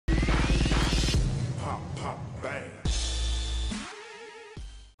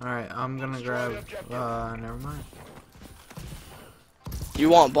Alright, I'm gonna grab, never mind. You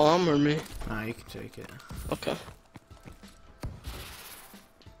want bomb or me? Nah, you can take it. Okay.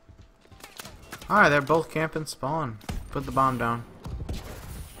 Alright, they're both camping spawn. Put the bomb down.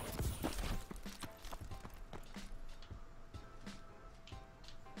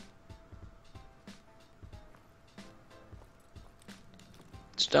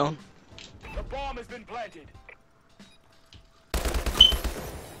 It's down. The bomb has been planted.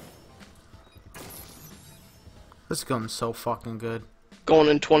 This gun's so fucking good. Going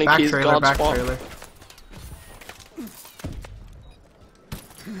in 20 Back keys, trailer, God back spot. trailer.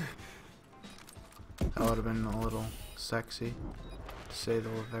 That would have been a little sexy, to say the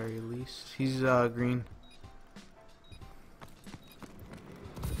very least. He's green.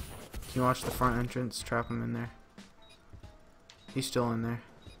 Can you watch the front entrance? Trap him in there. He's still in there.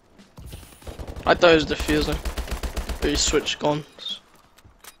 I thought it was defusing. But he switched guns.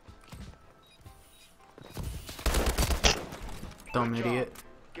 Dumb idiot.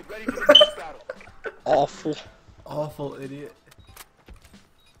 Get ready for the next battle. Awful. Awful idiot.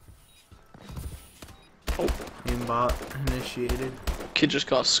 Oh, Aimbot initiated. kid just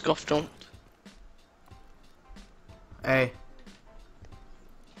got scuffed jumped. Hey,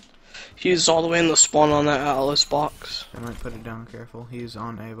 He's all the way in the spawn on that Atlas box. I might put it down, careful. He's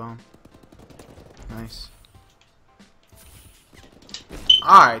on A-bomb. Nice.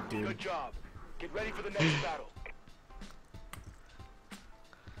 Alright, dude. Good job. Get ready for the next battle.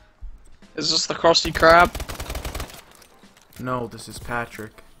 Is this the Krusty Krab? No, this is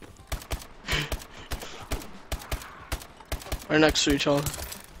Patrick. Right next to each other.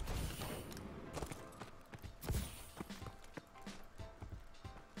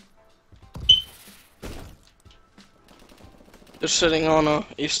 They're sitting on a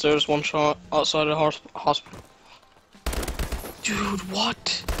east stairs, one shot outside of hospital. Dude,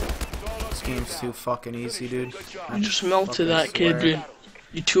 what? This game's too fucking easy, dude. You just melted that Fucking kid, swear. dude.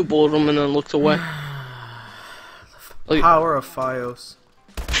 You two-bullet him and then looked away. Like, Power of Fios.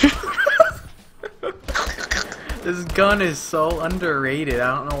 This gun is so underrated.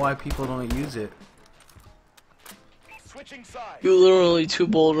 I don't know why people don't use it. Switching sides. you literally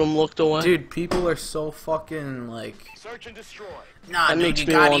two-bullet him, looked away. Dude, people are so fucking like. Search and destroy. Nah, That dude, makes you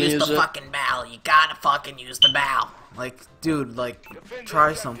me gotta wanna use use the it. fucking bow. You gotta fucking use the bow. Like, dude, like,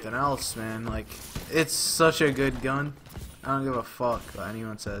 try something else, man. Like, it's such a good gun. I don't give a fuck what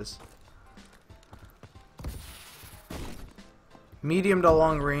anyone says. Medium to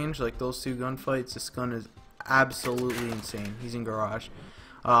long range, like those two gunfights, this gun is absolutely insane. He's in garage.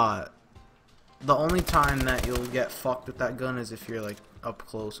 The only time that you'll get fucked with that gun is if you're like up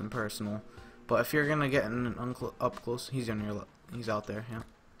close and personal. But if you're gonna get in an up close, he's on your he's out there, yeah.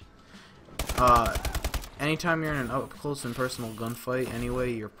 Anytime you're in an up close and personal gunfight,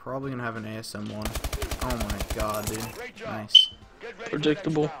 anyway, you're probably gonna have an ASM-1. Oh my god, dude. Nice. Get ready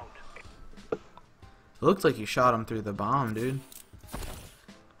Predictable. For the next round. It looked like you shot him through the bomb, dude.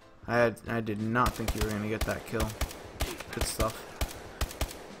 I did not think you were gonna get that kill. Good stuff.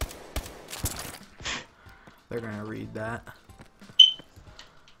 They're gonna read that.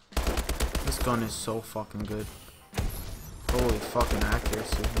 This gun is so fucking good. Holy fucking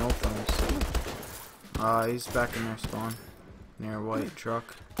accuracy. No thumbs. He's back in their spawn. Near white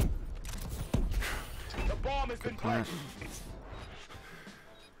truck. The bomb has been Good plant. planted.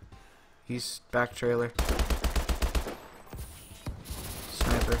 He's back trailer.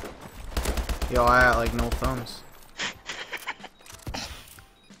 Sniper. Yo, I got like no thumbs.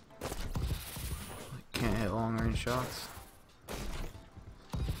 Can't hit long range shots.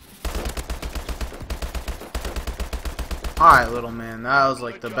 Alright, little man. That was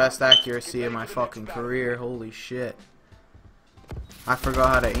like the best accuracy of my fucking career. Holy shit. I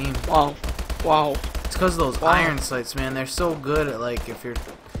forgot how to aim. Wow. Wow. It's because of those Wow. iron sights, man. They're so good at like if you're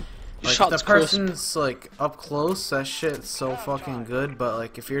like Shot's if the crisp. person's like up close, that shit's so fucking good. But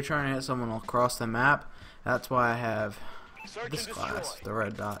like if you're trying to hit someone across the map, that's why I have Search this and class, destroy. the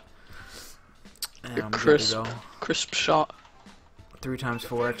red dot. And I'm Crisp. good to go. Crisp shot.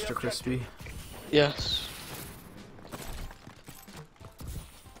 3x4 extra crispy. Yes.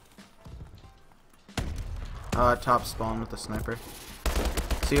 Top spawn with the sniper.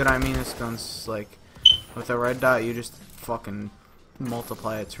 See what I mean? This gun's like, with a red dot, you just fucking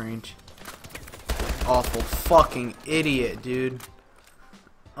multiply its range. Awful fucking idiot, dude.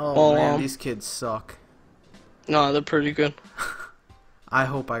 Oh Well, man, these kids suck. No, they're pretty good. I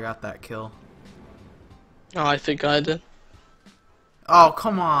hope I got that kill. Oh, I think I did. Oh,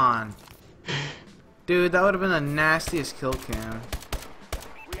 come on. Dude, that would have been the nastiest kill cam.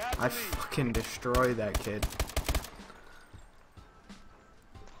 We have I the lead. fucking destroyed that kid.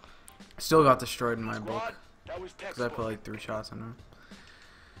 Still got destroyed in my book. Squad, that was Because I put textbook. like 3 shots in him.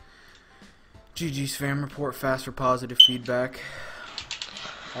 GG's fam report fast for positive feedback.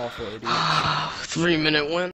 Awful idiot. 3-minute win.